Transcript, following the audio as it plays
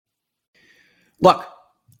Look,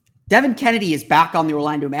 Devin Kennedy is back on the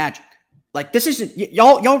Orlando Magic. Like, this isn't,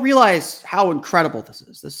 y'all realize how incredible this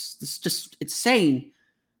is. This just, it's saying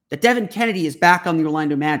that Devin Kennedy is back on the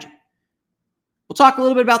Orlando Magic. We'll talk a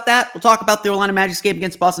little bit about that. We'll talk about the Orlando Magic's game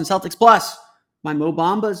against Boston Celtics. Plus, my Mo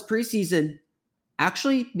Bamba's preseason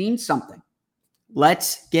actually means something.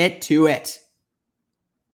 Let's get to it.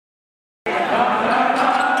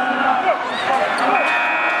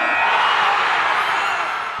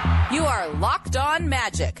 You are Locked On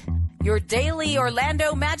Magic, your daily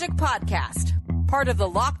Orlando Magic podcast, part of the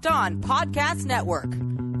Locked On Podcast Network,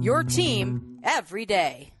 your team every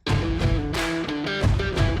day.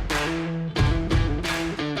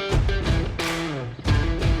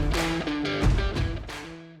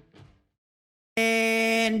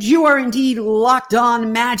 And you are indeed Locked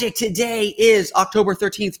On Magic. Today is October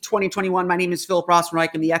 13th, 2021. My name is Philip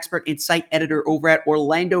Rossman-Reich. I'm the expert and site editor over at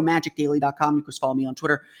OrlandoMagicDaily.com. You can follow me on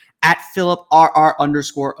Twitter at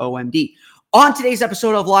PhilipRR_OMD. On today's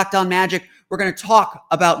episode of Locked On Magic, we're going to talk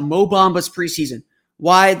about Mo Bamba's preseason,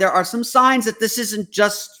 why there are some signs that this isn't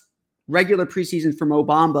just regular preseason for Mo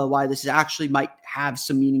Bamba, why this actually might have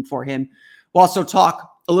some meaning for him. We'll also talk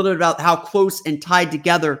a little bit about how close and tied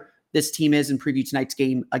together this team is and preview tonight's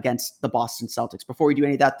game against the Boston Celtics. Before we do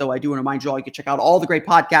any of that, though, I do want to remind you all you can check out all the great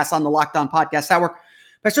podcasts on the Locked On Podcast Network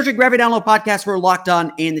by searching for every download podcast for Locked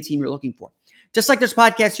On and the team you're looking for. Just like there's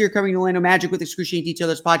podcasts here covering Orlando Magic with excruciating detail,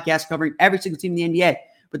 there's podcasts covering every single team in the NBA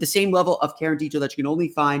with the same level of care and detail that you can only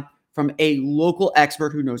find from a local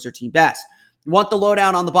expert who knows their team best. You want the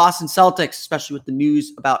lowdown on the Boston Celtics, especially with the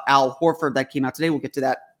news about Al Horford that came out today. We'll get to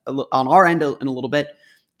that on our end in a little bit.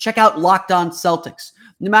 Check out Locked On Celtics.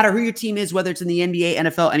 No matter who your team is, whether it's in the NBA,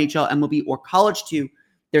 NFL, NHL, MLB, or college too,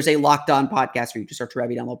 there's a Locked On podcast for you. Just search for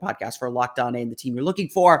every download podcast for Locked On and the team you're looking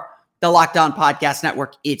for. The Locked On Podcast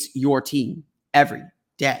Network, it's your team every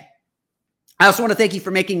day. I also want to thank you for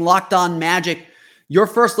making Locked On Magic your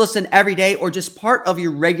first listen every day or just part of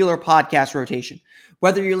your regular podcast rotation.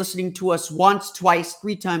 Whether you're listening to us once, twice,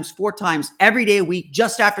 3 times, 4 times, every day a week,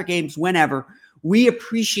 just after games, whenever, we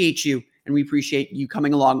appreciate you. And we appreciate you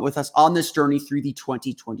coming along with us on this journey through the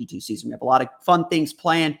 2022 season. We have a lot of fun things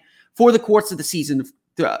planned for the course of the season,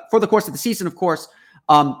 of course.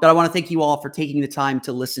 But I want to thank you all for taking the time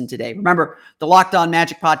to listen today. Remember, the Locked On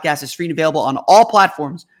Magic podcast is free and available on all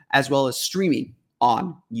platforms, as well as streaming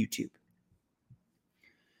on YouTube.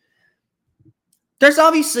 There's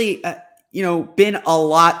obviously, been a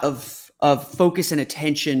lot of focus and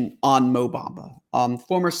attention on Mo Bamba,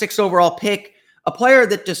 former 6th overall pick. A player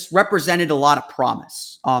that just represented a lot of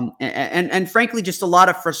promise, and frankly, just a lot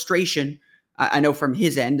of frustration. I know from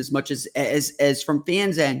his end, as much as from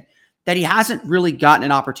fans' end, that he hasn't really gotten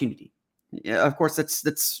an opportunity. Of course,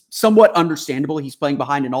 that's somewhat understandable. He's playing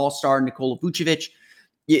behind an all-star Nikola Vucevic.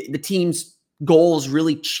 The team's goals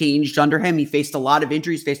really changed under him. He faced a lot of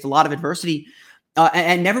injuries, faced a lot of adversity,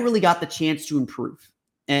 and never really got the chance to improve.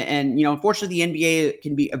 And unfortunately, the NBA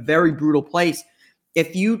can be a very brutal place.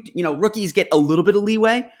 If rookies get a little bit of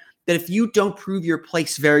leeway, that if you don't prove your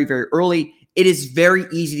place very, very early, it is very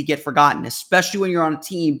easy to get forgotten, especially when you're on a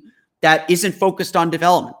team that isn't focused on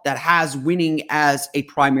development, that has winning as a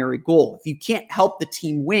primary goal. If you can't help the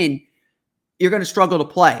team win, you're going to struggle to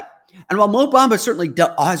play. And while Mo Bamba certainly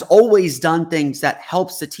has always done things that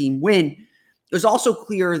helps the team win, it was also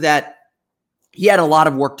clear that he had a lot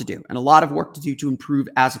of work to do to improve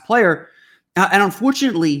as a player. And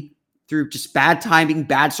unfortunately, through just bad timing,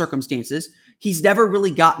 bad circumstances, he's never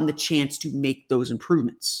really gotten the chance to make those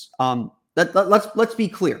improvements. Let's be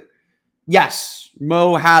clear. Yes,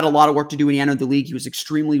 Mo had a lot of work to do when he entered the league. He was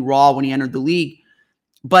extremely raw when he entered the league.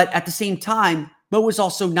 But at the same time, Mo was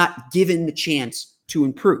also not given the chance to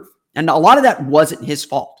improve. And a lot of that wasn't his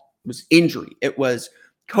fault. It was injury. It was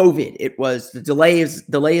COVID. It was the delay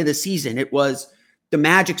of the season. It was the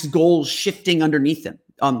Magic's goals shifting underneath him.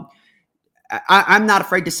 I'm not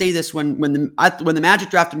afraid to say this. When the Magic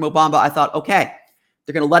drafted Mo Bamba, I thought, okay,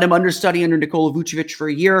 they're going to let him understudy under Nikola Vucevic for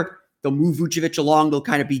a year. They'll move Vucevic along. They'll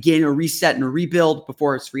kind of begin a reset and a rebuild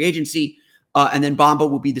before his free agency, and then Bamba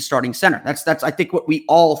will be the starting center. That's I think what we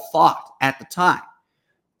all thought at the time.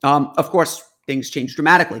 Of course, things changed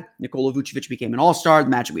dramatically. Nikola Vucevic became an all-star. The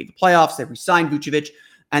Magic made the playoffs. They re-signed Vucevic,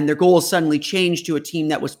 and their goals suddenly changed to a team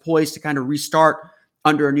that was poised to kind of restart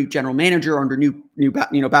under a new general manager, under new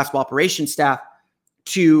basketball operations staff,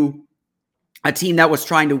 to a team that was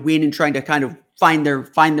trying to win and trying to kind of find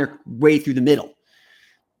their way through the middle.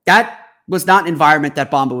 That was not an environment that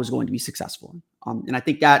Bamba was going to be successful in. And I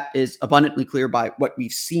think that is abundantly clear by what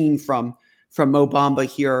we've seen from Mo Bamba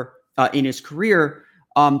here in his career.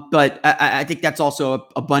 But I think that's also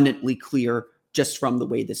abundantly clear just from the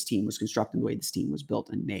way this team was constructed, the way this team was built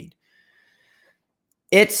and made.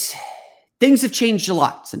 Things have changed a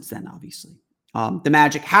lot since then, obviously. The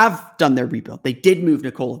Magic have done their rebuild. They did move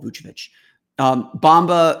Nikola Vucevic.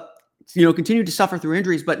 Bamba, continued to suffer through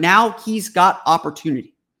injuries, but now he's got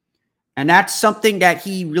opportunity. And that's something that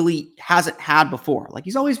he really hasn't had before. Like,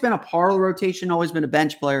 he's always been a part of the rotation, always been a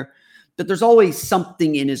bench player, but there's always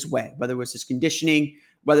something in his way, whether it was his conditioning,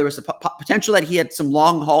 whether it was the potential that he had some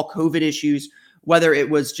long haul COVID issues, whether it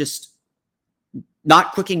was just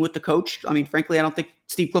not clicking with the coach. I mean, frankly, I don't think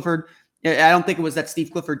it was that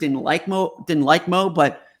Steve Clifford didn't like Mo,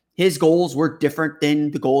 but his goals were different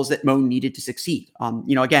than the goals that Mo needed to succeed.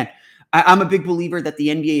 Again, I'm a big believer that the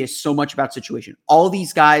NBA is so much about situation. All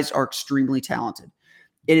these guys are extremely talented.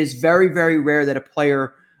 It is very, very rare that a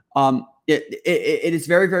player, it is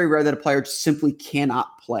very, very rare that a player simply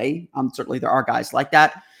cannot play. Certainly there are guys like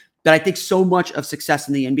that. But I think so much of success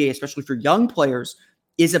in the NBA, especially for young players,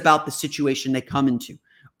 is about the situation they come into.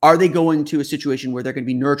 Are they going to a situation where they're going to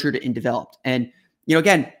be nurtured and developed? And,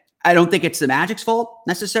 again, I don't think it's the Magic's fault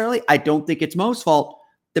necessarily. I don't think it's Mo's fault.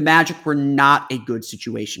 The Magic were not a good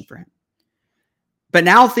situation for him. But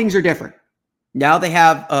now things are different. Now they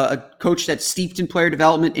have a coach that's steeped in player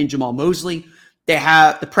development in Jamal Mosley. They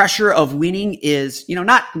have the pressure of winning is,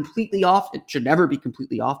 not completely off. It should never be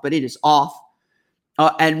completely off, but it is off.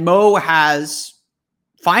 And Mo has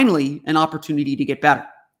finally an opportunity to get better.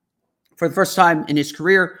 For the first time in his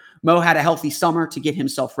career, Mo had a healthy summer to get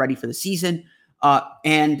himself ready for the season.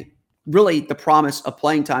 And really the promise of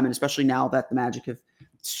playing time, and especially now that the Magic have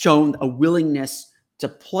shown a willingness to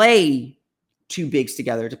play two bigs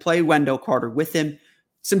together, to play Wendell Carter with him,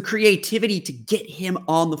 some creativity to get him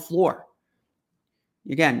on the floor.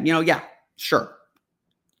 Again, sure.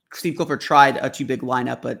 Steve Clifford tried a two big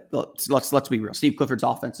lineup, but let's be real. Steve Clifford's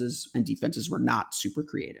offenses and defenses were not super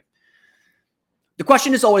creative. The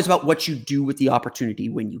question is always about what you do with the opportunity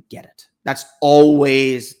when you get it. That's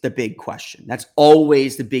always the big question. That's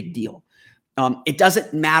always the big deal. It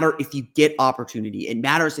doesn't matter if you get opportunity. It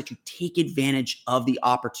matters that you take advantage of the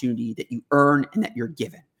opportunity that you earn and that you're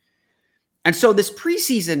given. And so this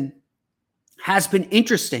preseason has been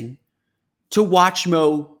interesting to watch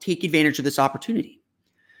Mo take advantage of this opportunity.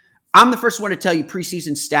 I'm the first one to tell you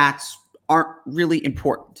preseason stats aren't really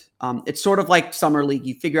important. It's sort of like summer league.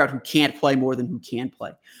 You figure out who can't play more than who can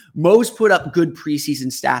play. Mo's put up good preseason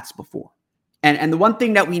stats before. And the one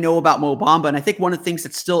thing that we know about Mo Bamba, and I think one of the things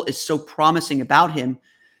that still is so promising about him,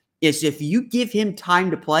 is if you give him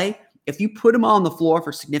time to play, if you put him on the floor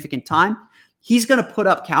for significant time, he's going to put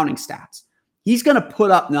up counting stats. He's going to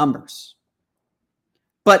put up numbers.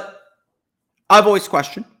 But I've always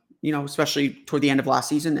questioned, especially toward the end of last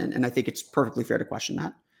season, and I think it's perfectly fair to question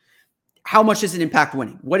that. How much does it impact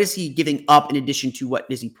winning? What is he giving up in addition to what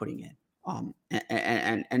is he putting in?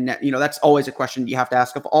 And that's always a question you have to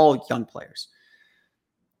ask of all young players.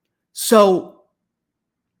 So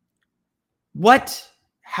what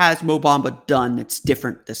has Mo Bamba done that's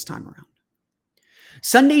different this time around?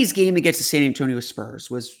 Sunday's game against the San Antonio Spurs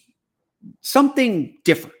was something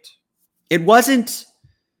different. It wasn't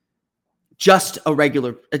just a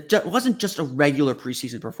regular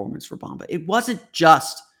preseason performance for Bamba. It wasn't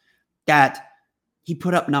just that he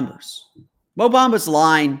put up numbers. Mo Bamba's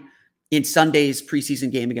line in Sunday's preseason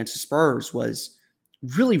game against the Spurs was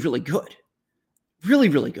really, really good. Really,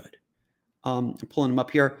 really good. I'm pulling him up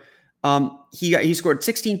here. He scored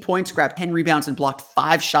 16 points, grabbed 10 rebounds, and blocked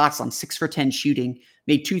 5 shots on 6 for 10 shooting,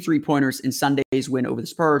 made 2 3-pointers in Sunday's win over the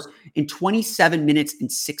Spurs in 27 minutes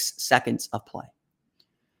and 6 seconds of play.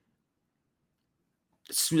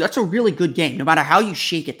 So that's a really good game. No matter how you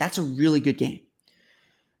shake it, that's a really good game.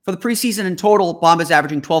 For the preseason in total, Bamba's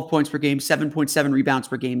averaging 12 points per game, 7.7 rebounds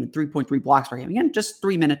per game, and 3.3 blocks per game. Again, just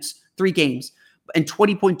 3 games, and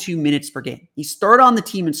 20.2 minutes per game. He's third on the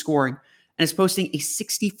team in scoring and is posting a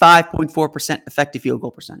 65.4% effective field goal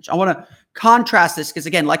percentage. I want to contrast this because,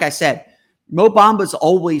 again, like I said, Mo Bamba's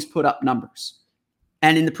always put up numbers.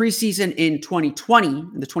 And in the preseason in 2020,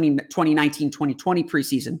 in the 2019-2020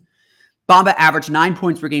 preseason, Bamba averaged 9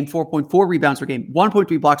 points per game, 4.4 rebounds per game,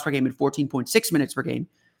 1.3 blocks per game, and 14.6 minutes per game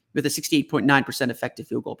with a 68.9% effective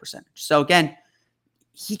field goal percentage. So again,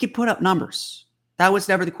 he could put up numbers. That was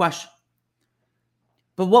never the question.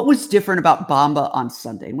 But what was different about Bamba on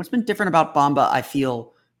Sunday, and what's been different about Bamba, I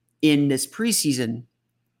feel, in this preseason,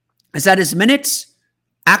 is that his minutes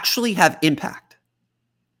actually have impact.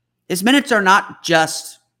 His minutes are not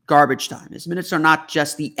just garbage time. His minutes are not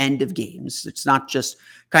just the end of games. It's not just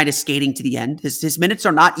kind of skating to the end. His minutes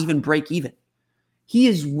are not even break even. He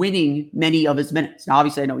is winning many of his minutes. Now,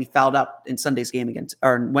 obviously, I know he fouled out in Wednesday's game against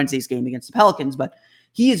the Pelicans, but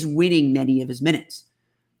he is winning many of his minutes.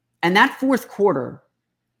 And that fourth quarter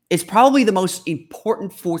is probably the most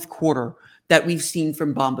important fourth quarter that we've seen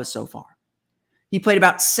from Bamba so far. He played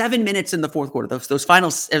about 7 minutes in the fourth quarter, those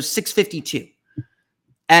finals, 6:52,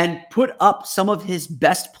 and put up some of his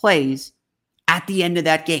best plays at the end of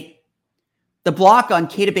that game. The block on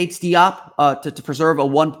Keita Bates-Diop to preserve a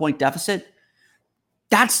 1-point deficit,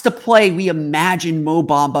 that's the play we imagine Mo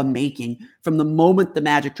Bamba making from the moment the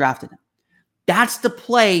Magic drafted him. That's the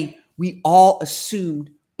play we all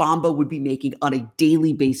assumed Bamba would be making on a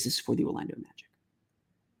daily basis for the Orlando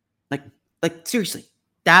Magic. Like seriously,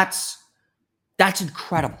 that's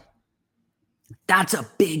incredible. That's a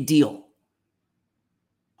big deal.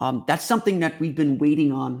 That's something that we've been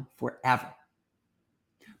waiting on forever.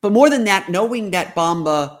 But more than that, knowing that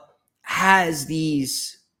Bamba had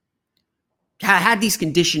these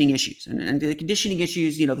conditioning issues, and the conditioning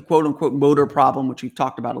issues, the quote unquote motor problem, which we've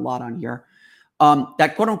talked about a lot on here,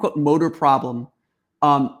 that quote unquote motor problem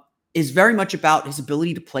is very much about his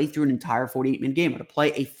ability to play through an entire 48-minute game or to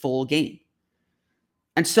play a full game.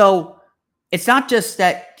 And so it's not just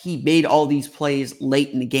that he made all these plays late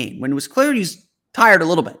in the game. When it was clear he was tired a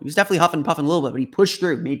little bit, he was definitely huffing and puffing a little bit, but he pushed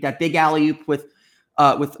through, made that big alley-oop with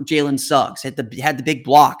Jalen Suggs, had the big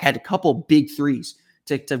block, had a couple big threes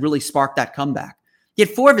to really spark that comeback. He had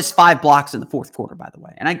 4 of his 5 blocks in the fourth quarter, by the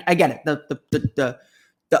way. And I get it.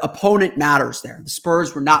 The opponent matters there. The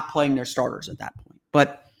Spurs were not playing their starters at that point.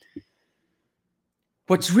 But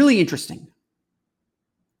what's really interesting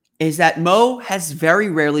is that Mo has very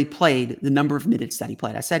rarely played the number of minutes that he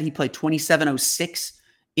played. I said he played 27:06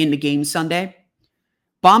 in the game Sunday.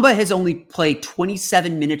 Bamba has only played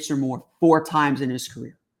 27 minutes or more 4 times in his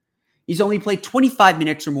career. He's only played 25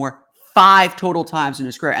 minutes or more 5 total times in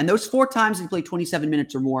his career. And those 4 times he played 27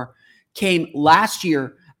 minutes or more came last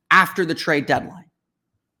year after the trade deadline.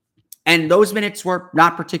 And those minutes were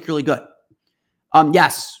not particularly good.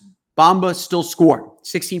 Yes, Bamba still scored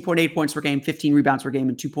 16.8 points per game, 15 rebounds per game,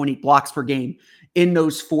 and 2.8 blocks per game in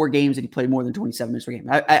those 4 games that he played more than 27 minutes per game.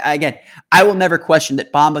 Again, I will never question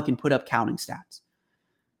that Bamba can put up counting stats.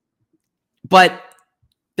 But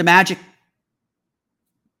the Magic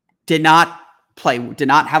did not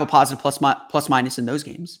have a positive plus minus in those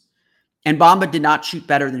games. And Bamba did not shoot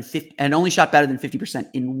better than 50 and only shot better than 50%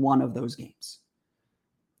 in one of those games.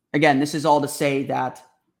 Again, this is all to say that,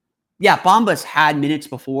 yeah, Bamba's had minutes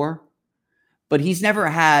before, but he's never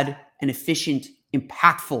had an efficient,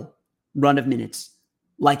 impactful run of minutes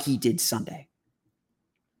like he did Sunday.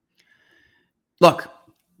 Look,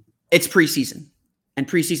 it's preseason, and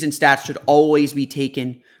preseason stats should always be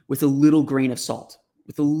taken with a little grain of salt,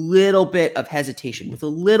 with a little bit of hesitation, with a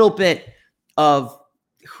little bit of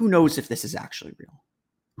who knows if this is actually real.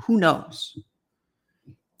 Who knows?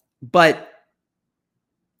 But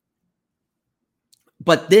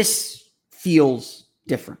this feels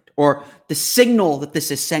different, or the signal that this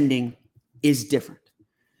is sending is different.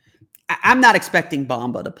 I'm not expecting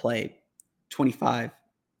Bamba to play 25,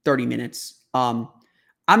 30 minutes. I'm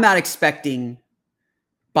not expecting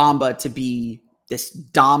Bamba to be this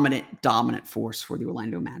dominant force for the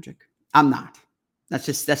Orlando Magic. I'm not.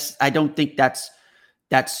 I don't think that's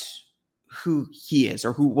who he is,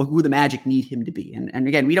 or who the Magic need him to be. And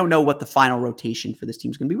again, we don't know what the final rotation for this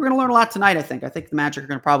team is going to be. We're going to learn a lot tonight, I think. I think the Magic are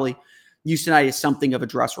going to probably use tonight as something of a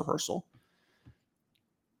dress rehearsal.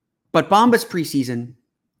 But Bamba's preseason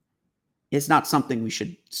is not something we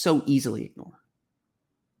should so easily ignore.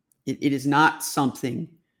 It is not something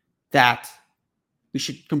that we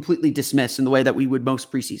should completely dismiss in the way that we would most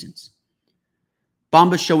preseasons.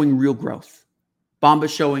 Bamba's showing real growth.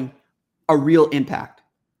 Bamba's showing a real impact.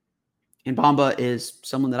 And Bamba is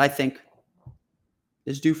someone that I think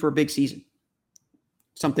is due for a big season.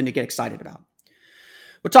 Something to get excited about.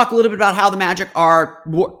 We'll talk a little bit about how the Magic are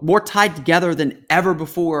more tied together than ever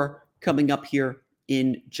before coming up here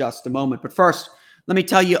in just a moment. But first, let me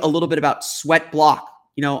tell you a little bit about Sweat Block.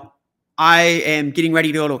 I am getting ready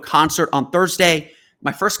to go to a concert on Thursday.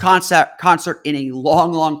 My first concert in a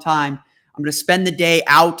long, long time. I'm going to spend the day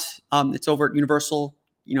out. It's over at Universal.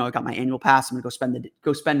 I got my annual pass. I'm going to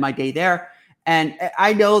go spend my day there. And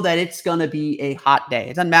I know that it's going to be a hot day.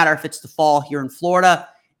 It doesn't matter if it's the fall here in Florida.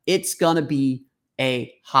 It's going to be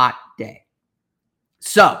a hot day.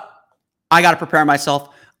 So I got to prepare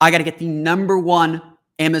myself. I got to get the number one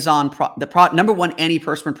Amazon, number one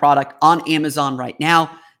antiperspirant product on Amazon right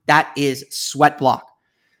now. That is Sweat Block.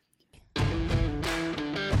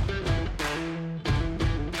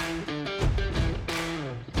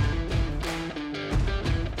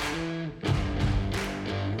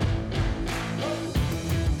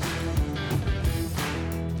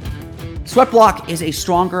 Sweatblock is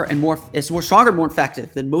stronger and more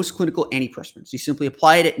effective than most clinical antiperspirants. You simply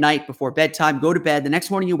apply it at night before bedtime, go to bed. The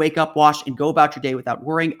next morning you wake up, wash, and go about your day without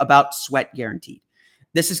worrying about sweat, guaranteed.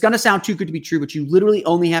 This is going to sound too good to be true, but you literally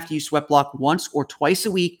only have to use Sweatblock once or twice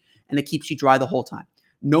a week, and it keeps you dry the whole time.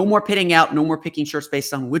 No more pitting out, no more picking shirts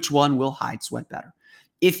based on which one will hide sweat better.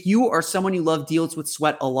 If you are someone who deals with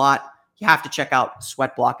sweat a lot, you have to check out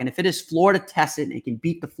Sweatblock. And if it is Florida tested and it can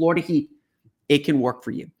beat the Florida heat, it can work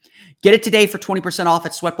for you. Get it today for 20% off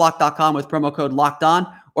at sweatblock.com with promo code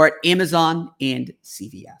LOCKEDON or at Amazon and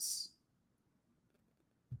CVS.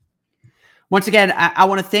 Once again, I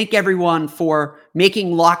want to thank everyone for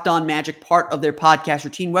making Locked On Magic part of their podcast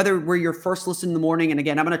routine, whether we're your first listen in the morning. And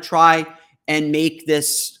again, I'm going to try and make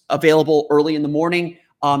this available early in the morning.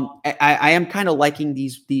 I am kind of liking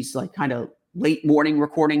these like kind of late morning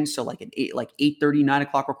recordings. So like 8:30, 9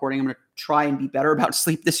 o'clock recording. I'm going to try and be better about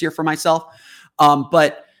sleep this year for myself.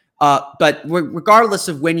 But regardless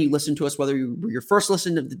of when you listen to us, whether you were your first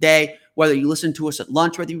listen of the day, whether you listen to us at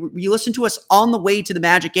lunch, whether you listen to us on the way to the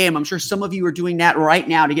Magic game, I'm sure some of you are doing that right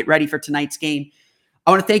now to get ready for tonight's game.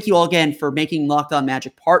 I want to thank you all again for making Locked On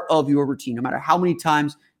Magic part of your routine, no matter how many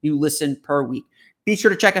times you listen per week. Be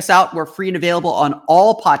sure to check us out. We're free and available on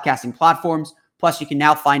all podcasting platforms. Plus, you can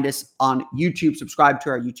now find us on YouTube. Subscribe to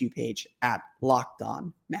our YouTube page at Locked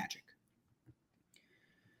On Magic.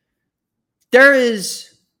 There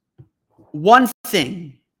is one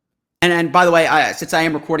thing, and by the way, since I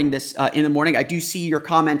am recording this in the morning, I do see your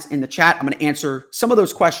comments in the chat. I'm going to answer some of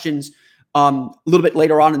those questions a little bit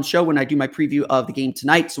later on in the show when I do my preview of the game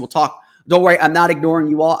tonight. So we'll talk. Don't worry, I'm not ignoring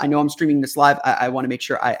you all. I know I'm streaming this live. I want to make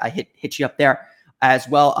sure I hit you up there as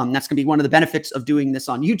well. That's going to be one of the benefits of doing this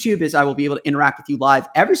on YouTube is I will be able to interact with you live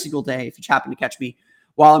every single day. If you happen to catch me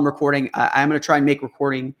while I'm recording, I'm going to try and make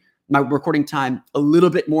my recording time a little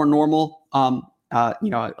bit more normal.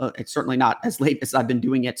 It's certainly not as late as I've been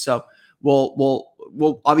doing it. So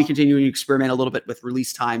I'll be continuing to experiment a little bit with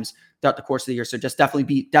release times throughout the course of the year. So just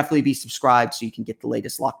definitely be subscribed so you can get the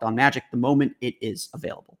latest Locked On Magic the moment it is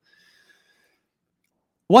available.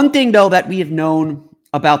 One thing though that we have known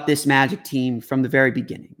about this Magic team from the very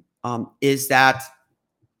beginning is that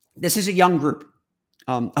this is a young group,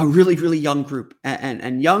 a really, really young group.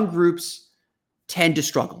 And young groups tend to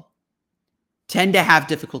struggle, tend to have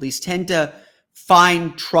difficulties, tend to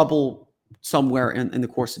find trouble somewhere in the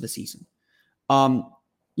course of the season.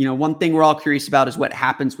 One thing we're all curious about is what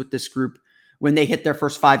happens with this group when they hit their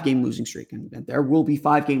first 5-game losing streak. And there will be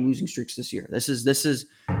 5-game losing streaks this year. This is,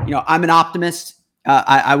 I'm an optimist.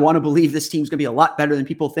 I want to believe this team's going to be a lot better than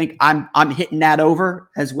people think. I'm hitting that over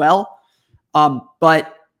as well.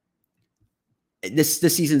 But this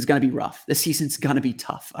season's going to be rough. This season's going to be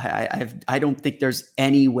tough. I don't think there's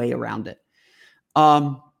any way around it.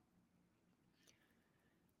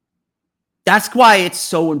 That's why it's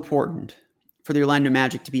so important for the Orlando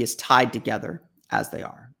Magic to be as tied together as they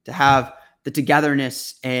are, to have the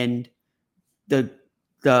togetherness and the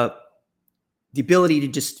ability to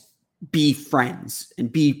just be friends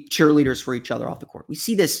and be cheerleaders for each other off the court. We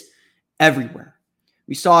see this everywhere.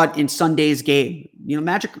 We saw it in Sunday's game.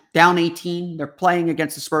 Magic down 18. They're playing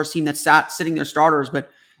against the Spurs team that's sitting their starters, but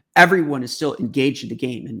everyone is still engaged in the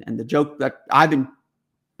game. And the joke that I've been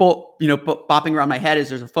bopping around my head is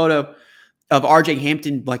there's a photo of RJ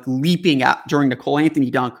Hampton like leaping out during the Cole Anthony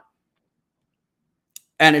dunk.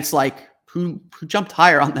 And it's like, who jumped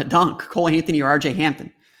higher on that dunk, Cole Anthony or RJ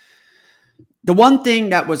Hampton? The one thing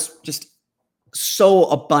that was just so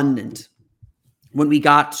abundant when we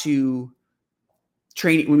got to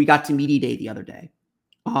training, when we got to media day the other day,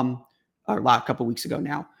 or a couple weeks ago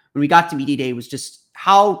now, when we got to media day was just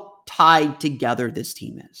how tied together this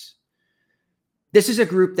team is. This is a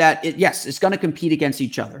group that, it's going to compete against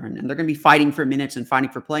each other, and they're going to be fighting for minutes and fighting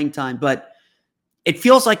for playing time, but it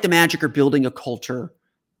feels like the Magic are building a culture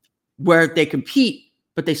where they compete,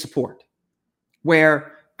 but they support,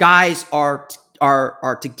 where guys are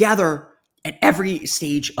together at every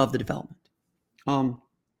stage of the development.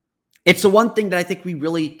 It's the one thing that I think we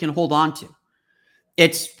really can hold on to.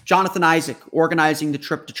 It's Jonathan Isaac organizing the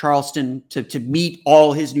trip to Charleston to meet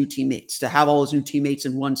all his new teammates, to have all his new teammates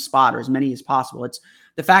in one spot or as many as possible. It's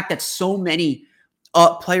the fact that so many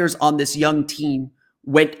players on this young team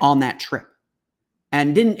went on that trip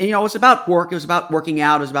and it was about work. It was about working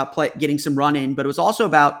out. It was about getting some run in, but it was also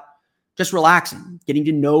about just relaxing, getting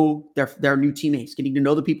to know their new teammates, getting to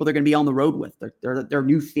know the people they're going to be on the road with, their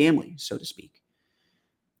new family, so to speak.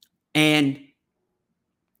 And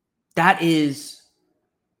that is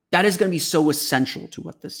going to be so essential to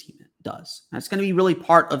what this team does. That's going to be really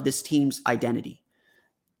part of this team's identity,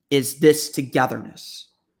 is this togetherness.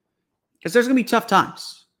 Because there's going to be tough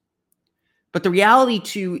times. But the reality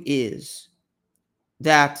too is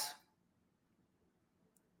that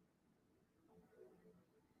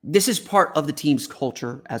this is part of the team's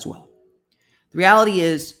culture as well. The reality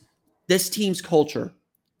is this team's culture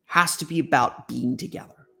has to be about being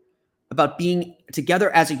together, about being together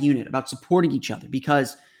as a unit, about supporting each other,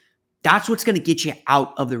 because that's what's going to get you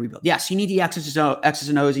out of the rebuild. Yes, you need the X's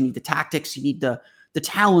and O's, you need the tactics, you need the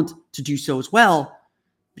talent to do so as well,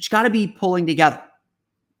 but you got to be pulling together.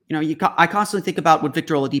 I constantly think about what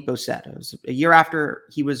Victor Oladipo said. It was a year after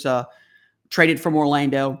he was traded from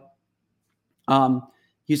Orlando.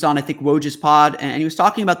 He was on, I think, Woj's pod, and he was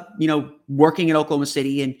talking about, working in Oklahoma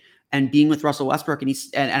City and being with Russell Westbrook. And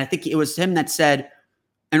I think it was him that said,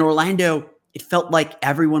 in Orlando, it felt like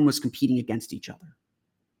everyone was competing against each other.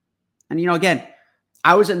 And, again,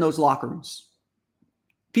 I was in those locker rooms.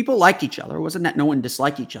 People liked each other. It wasn't that no one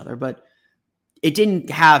disliked each other, but it didn't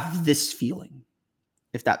have this feeling,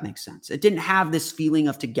 if that makes sense. It didn't have this feeling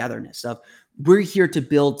of togetherness, of we're here to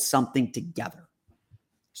build something together.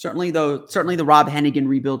 Certainly the Rob Hennigan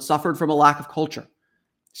rebuild suffered from a lack of culture.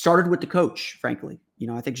 Started with the coach, frankly.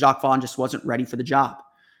 I think Jacques Vaughn just wasn't ready for the job.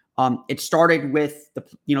 It started with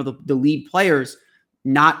the lead players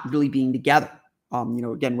not really being together.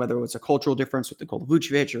 Again, whether it was a cultural difference with Nikola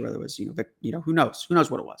Vucevic or whether it was, who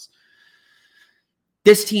knows what it was.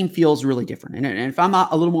 This team feels really different. And if I'm a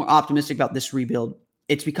little more optimistic about this rebuild,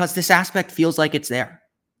 it's because this aspect feels like it's there.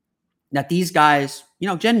 That these guys,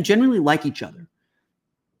 genuinely like each other,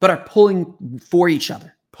 but are pulling for each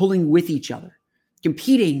other, pulling with each other,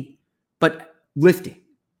 competing, but lifting.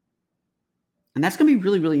 And that's going to be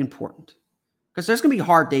really, really important because there's going to be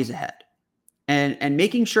hard days ahead. And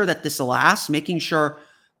making sure that this lasts, making sure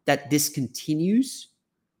that this continues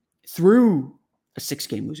through a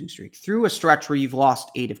 6-game losing streak, through a stretch where you've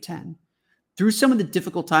lost 8 of 10, through some of the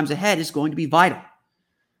difficult times ahead is going to be vital.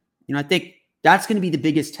 I think that's going to be the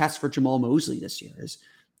biggest test for Jamahl Mosley this year is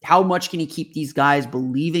how much can he keep these guys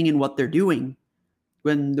believing in what they're doing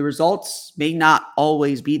when the results may not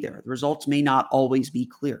always be there. The results may not always be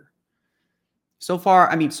clear. So far,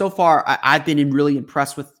 I've been really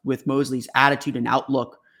impressed with Mosley's attitude and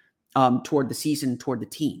outlook toward the season, toward the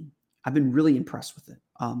team. I've been really impressed with it.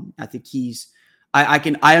 I think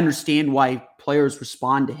I understand why players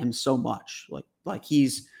respond to him so much.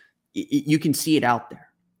 You can see it out there.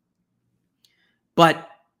 But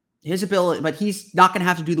he's not going to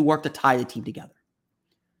have to do the work to tie the team together.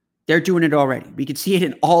 They're doing it already. We can see it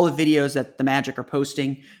in all the videos that the Magic are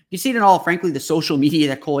posting. You can see it in all, frankly, the social media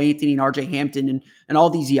that Cole Anthony and RJ Hampton and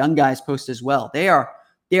all these young guys post as well. They are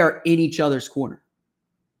in each other's corner.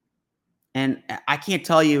 And I can't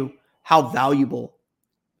tell you how valuable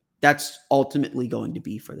that's ultimately going to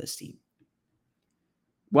be for this team.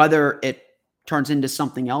 Whether it turns into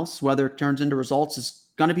something else, whether it turns into results is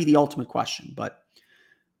going to be the ultimate question. But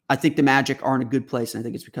I think the Magic are in a good place, and I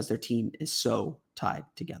think it's because their team is so tied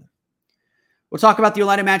together. We'll talk about the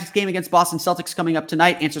Orlando Magic's game against Boston Celtics coming up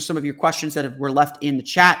tonight, answer some of your questions that were left in the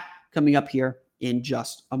chat coming up here in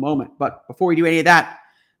just a moment. But before we do any of that,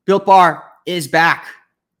 Built Bar is back.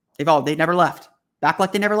 They never left. Back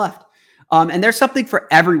like they never left. And there's something for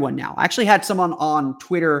everyone now. I actually had someone on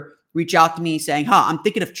Twitter reach out to me saying, I'm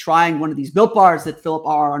thinking of trying one of these Built Bars that Philip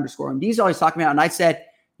R_MD is always talking about. And I said,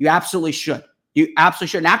 you absolutely should. You absolutely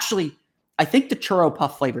should. And actually, I think the churro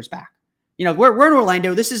puff flavor's back. We're in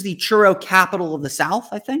Orlando. This is the churro capital of the South,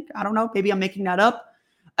 I think. I don't know. Maybe I'm making that up.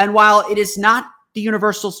 And while it is not the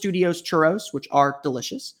Universal Studios churros, which are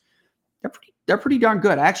delicious, they're pretty darn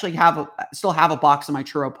good. I actually still have a box of my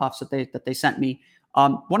churro puffs that they sent me.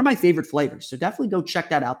 One of my favorite flavors. So definitely go check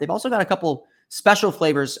that out. They've also got a couple special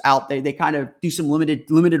flavors out. They kind of do some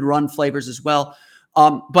limited run flavors as well.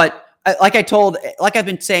 But like I've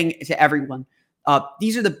been saying to everyone,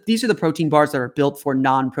 these are the protein bars that are built for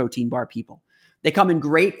non-protein bar people. They come in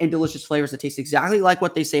great and delicious flavors that taste exactly like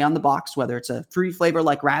what they say on the box, whether it's a fruity flavor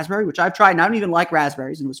like raspberry, which I've tried and I don't even like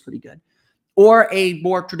raspberries and it was pretty good, or a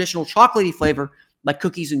more traditional chocolatey flavor like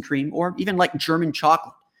cookies and cream, or even like German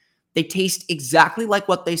chocolate. They taste exactly like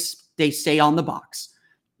what they say on the box.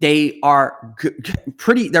 They are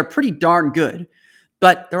they're pretty darn good,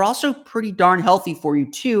 but they're also pretty darn healthy for you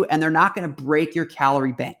too, and they're not going to break your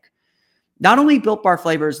calorie bank. Not only Built Bar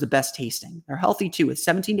flavor is the best tasting, they're healthy too with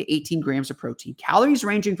 17 to 18 grams of protein, calories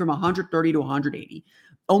ranging from 130 to 180,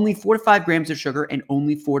 only 4 to 5 grams of sugar, and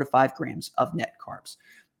only 4 to 5 grams of net carbs.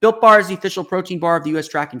 Built Bar is the official protein bar of the U.S.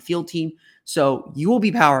 track and field team, so you will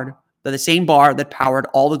be powered by the same bar that powered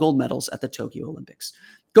all the gold medals at the Tokyo Olympics.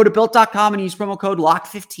 Go to Built.com and use promo code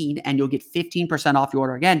LOCKED15 and you'll get 15% off your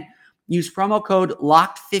order. Again, use promo code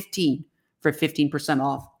LOCKED15 for 15%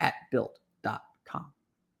 off at Built.com.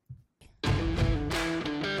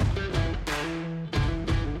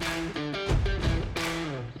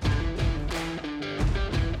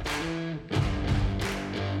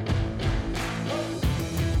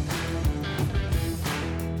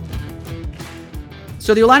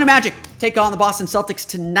 So the Orlando Magic take on the Boston Celtics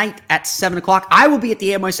tonight at 7 o'clock. I will be at the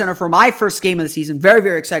Amway Center for my first game of the season. Very,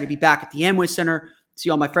 very excited to be back at the Amway Center. See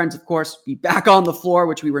all my friends, of course. Be back on the floor,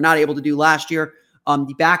 which we were not able to do last year.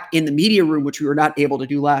 Be back in the media room, which we were not able to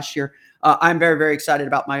do last year. I'm very, very excited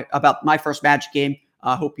about my first Magic game.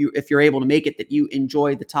 Hope you, if you're able to make it, that you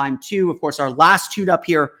enjoy the time too. Of course, our last tune-up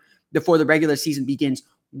here before the regular season begins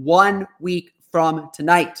 1 week from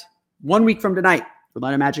tonight. 1 week from tonight,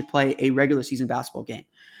 Orlando Magic play a regular season basketball game.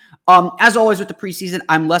 As always with the preseason,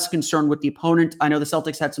 I'm less concerned with the opponent. I know the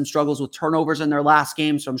Celtics had some struggles with turnovers in their last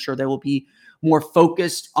game, so I'm sure they will be more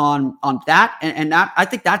focused on that. And that, I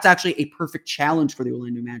think that's actually a perfect challenge for the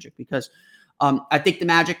Orlando Magic because I think the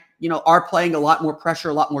Magic, are playing a lot more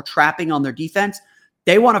pressure, a lot more trapping on their defense.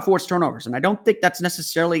 They want to force turnovers, and I don't think that's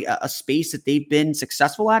necessarily a space that they've been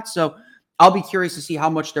successful at. So I'll be curious to see how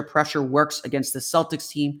much their pressure works against the Celtics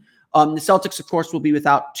team. The Celtics, of course, will be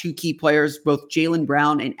without two key players. Both Jaylen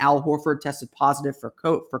Brown and Al Horford tested positive for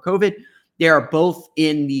COVID. They are both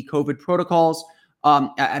in the COVID protocols.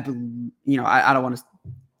 I don't want to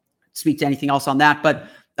speak to anything else on that, but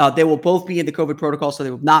they will both be in the COVID protocol, so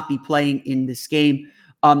they will not be playing in this game.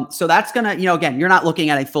 So that's going to, again, you're not looking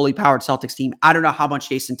at a fully powered Celtics team. I don't know how much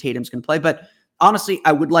Jason Tatum's going to play, but honestly,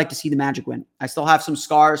 I would like to see the Magic win. I still have some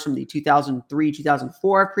scars from the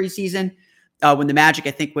 2003-2004 preseason when the Magic,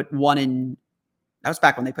 I think, that was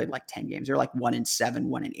back when they played like 10 games. They were like 1-7,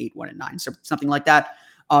 1-8, 1-9, so something like that.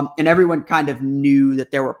 And everyone kind of knew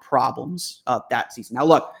that there were problems that season. Now,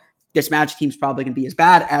 look, this Magic team is probably going to be as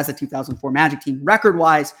bad as the 2004 Magic team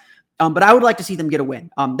record-wise, but I would like to see them get a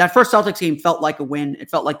win. That first Celtics game felt like a win.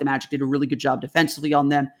 It felt like the Magic did a really good job defensively on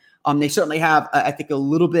them. They certainly have, I think, a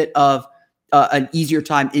little bit of an easier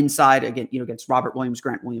time inside against Robert Williams,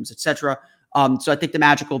 Grant Williams, etc. So I think the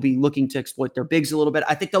Magic will be looking to exploit their bigs a little bit.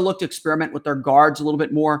 I think they'll look to experiment with their guards a little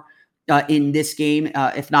bit more in this game,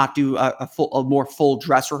 if not do a more full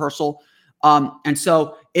dress rehearsal. And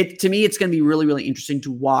so to me, it's going to be really, really interesting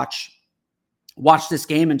to watch this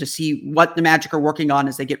game and to see what the Magic are working on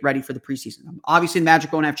as they get ready for the preseason. Obviously, the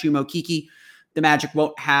Magic won't have Chuma Okeke. The Magic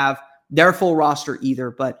won't have their full roster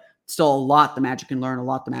either, but still a lot the Magic can learn, a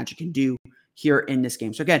lot the Magic can do here in this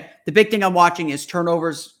game. So again, the big thing I'm watching is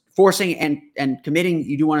turnovers, forcing and committing.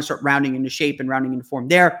 You do want to start rounding into shape and rounding into form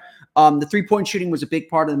there. The three-point shooting was a big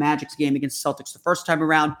part of the Magic's game against the Celtics the first time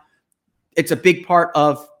around. It's a big part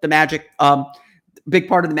of the Magic,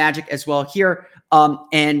 as well here.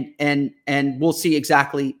 And we'll see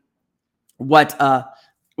exactly what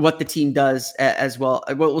the team does as well.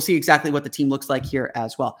 We'll see exactly what the team looks like here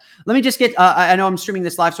as well. Let me just get, I know I'm streaming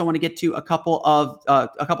this live, so I want to get to a couple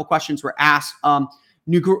questions were asked.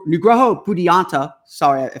 Nugroho Budianta,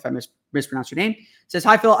 sorry if I mispronounced your name, says,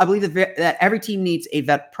 hi, Phil. I believe that every team needs a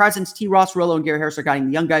vet presence. T. Ross, Rolo, and Gary Harris are guiding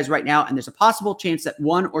the young guys right now, and there's a possible chance that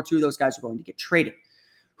one or two of those guys are going to get traded.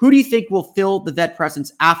 Who do you think will fill the vet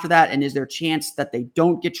presence after that, and is there a chance that they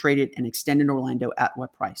don't get traded and extend in Orlando at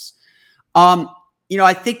what price? I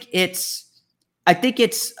think it's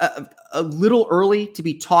a little early to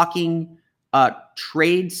be talking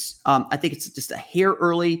trades. I think it's just a hair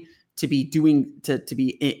early to be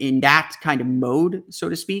in that kind of mode, so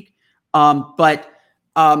to speak. But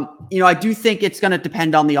I do think it's going to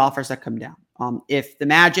depend on the offers that come down. If the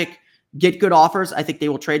Magic get good offers, I think they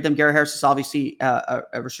will trade them. Gary Harris is obviously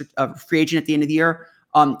a free agent at the end of the year.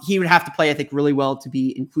 He would have to play, I think, really well to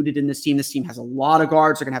be included in this team. This team has a lot of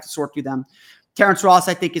guards. They're going to have to sort through them. Terrence Ross,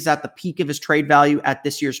 I think, is at the peak of his trade value at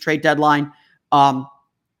this year's trade deadline. And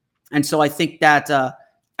so I think that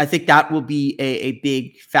will be a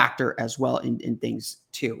big factor as well in things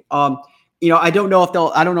too. I don't know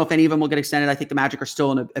if any of them will get extended. I think the Magic are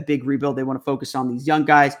still in a big rebuild. They want to focus on these young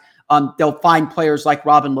guys. They'll find players like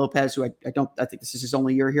Robin Lopez, who I think this is his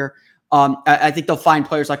only year here. I think they'll find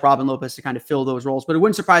players like Robin Lopez to kind of fill those roles, but it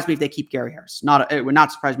wouldn't surprise me if they keep Gary Harris. It would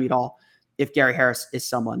not surprise me at all if Gary Harris is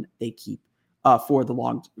someone they keep for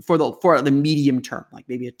the medium term, like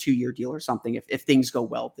maybe a 2-year deal or something, if things go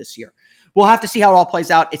well this year. We'll have to see how it all plays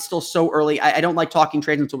out. It's still so early. I don't like talking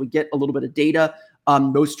trades until we get a little bit of data.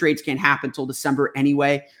 Most trades can't happen until December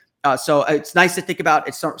anyway. So it's nice to think about.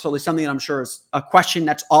 It's certainly something that I'm sure is a question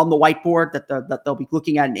that's on the whiteboard that they'll be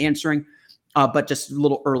looking at and answering, but just a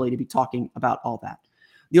little early to be talking about all that.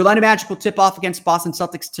 The Orlando Magic will tip off against Boston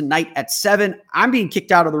Celtics tonight at 7. I'm being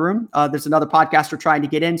kicked out of the room. There's another podcaster trying to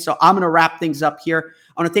get in, so I'm going to wrap things up here.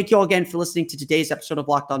 I want to thank you all again for listening to today's episode of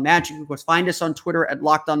Locked On Magic. Of course, find us on Twitter at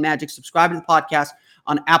Locked On Magic. Subscribe to the podcast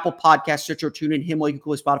on Apple Podcasts, Stitcher, TuneIn, Himalaya,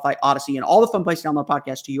 Google, Spotify, Odyssey, and all the fun places to download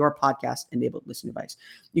podcasts to your podcast-enabled listening device.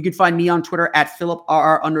 You can find me on Twitter at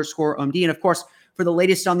PhilipRR_OMD. And of course, for the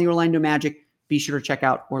latest on the Orlando Magic, be sure to check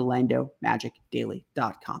out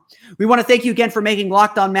OrlandoMagicDaily.com. We want to thank you again for making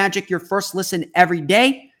Locked On Magic your first listen every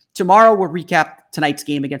day. Tomorrow, we'll recap tonight's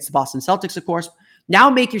game against the Boston Celtics, of course. Now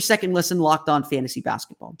make your second listen Locked On Fantasy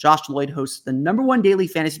Basketball. Josh Lloyd hosts the #1 daily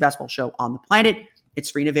fantasy basketball show on the planet. It's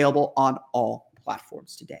free and available on all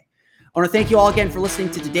platforms today. I want to thank you all again for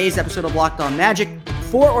listening to today's episode of Locked On Magic.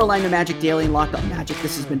 For Orlando Magic Daily and Locked On Magic,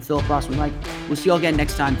 this has been Philip Rossman-Reich. We'll see you all again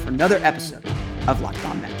next time for another episode of Locked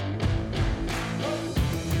On Magic.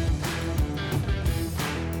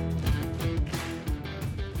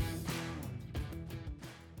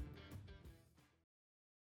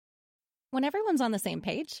 When everyone's on the same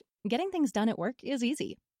page, getting things done at work is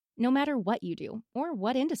easy. No matter what you do or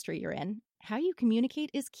what industry you're in, how you communicate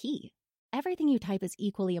is key. Everything you type is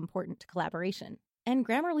equally important to collaboration, and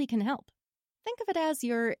Grammarly can help. Think of it as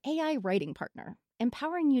your AI writing partner,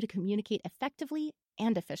 empowering you to communicate effectively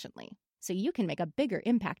and efficiently, so you can make a bigger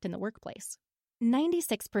impact in the workplace.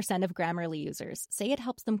 96% of Grammarly users say it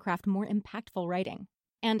helps them craft more impactful writing.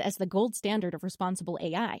 And as the gold standard of responsible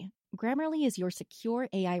AI, Grammarly is your secure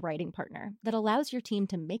AI writing partner that allows your team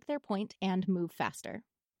to make their point and move faster.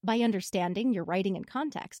 By understanding your writing and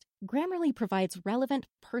context, Grammarly provides relevant,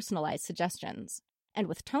 personalized suggestions. And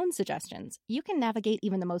with tone suggestions, you can navigate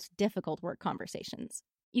even the most difficult work conversations.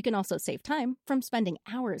 You can also save time from spending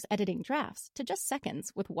hours editing drafts to just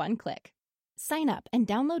seconds with one click. Sign up and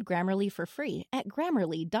download Grammarly for free at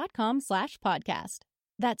Grammarly.com/podcast.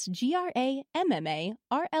 That's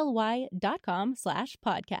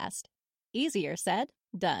GRAMMARLY.com/podcast. Easier said,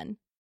 done.